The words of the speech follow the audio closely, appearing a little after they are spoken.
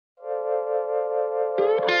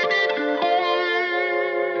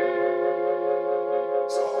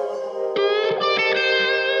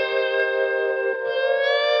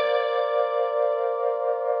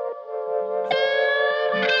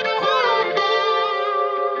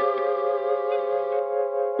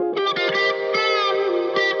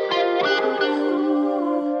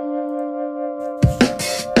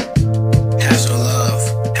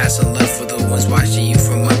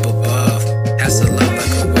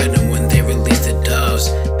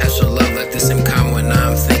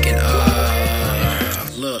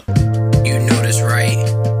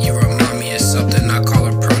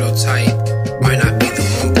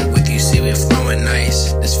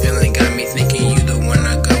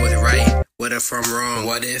if I'm wrong?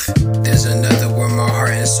 What if there's another where my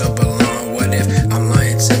heart and soul belong? What if I'm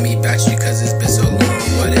lying to me about you cause it's been so long?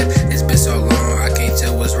 What if it's been so long I can't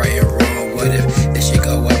tell what's right and wrong? What if this shit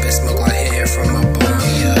go up and smoke like hair from a bone?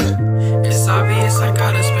 Yeah, it's obvious I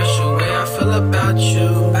got a special way I feel about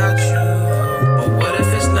you. But what if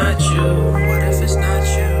it's not you? What if it's not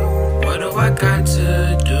you? What do I got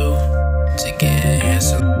to do to get an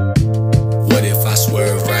answer? What if I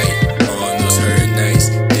swerve right on those hurt nights?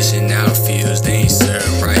 Dishing out feels they ain't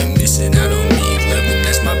served right. Missing out on me, loving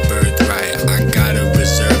that's my birthright. I got a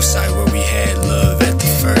reserve site where we had love at the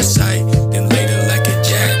first sight. Then later like a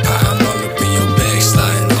jackpot, I'm all up in your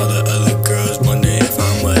backslide. And all the other girls wonder if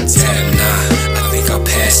I'm a tap. Nah, I think I'll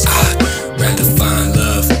pass. Rather find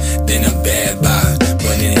love than a bad vibe.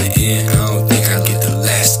 But in the end, I don't think I get the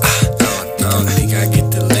last. I don't think I get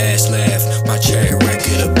the last laugh. My track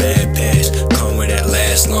record a bad pass. Come with that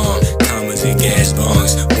last long. Commas and gas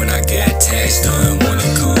bongs. When I got tax done, wanna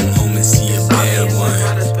come home and see a bad one.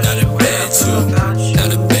 Not a bad two,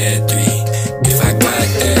 not a bad three. If I got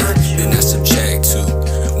that, then I subtract two.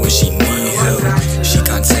 When she need help, she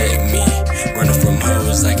contact me. Running from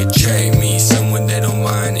hoes like attract me. Someone that don't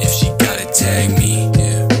mind if she gotta tag me.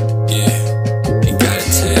 Yeah, yeah, you gotta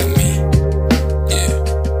tag me. Yeah,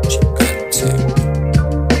 she gotta tag me.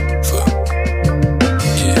 Fuck,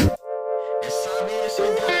 yeah. It's obvious I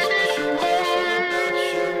got a special way about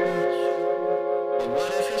you. But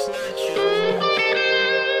what if it's not you?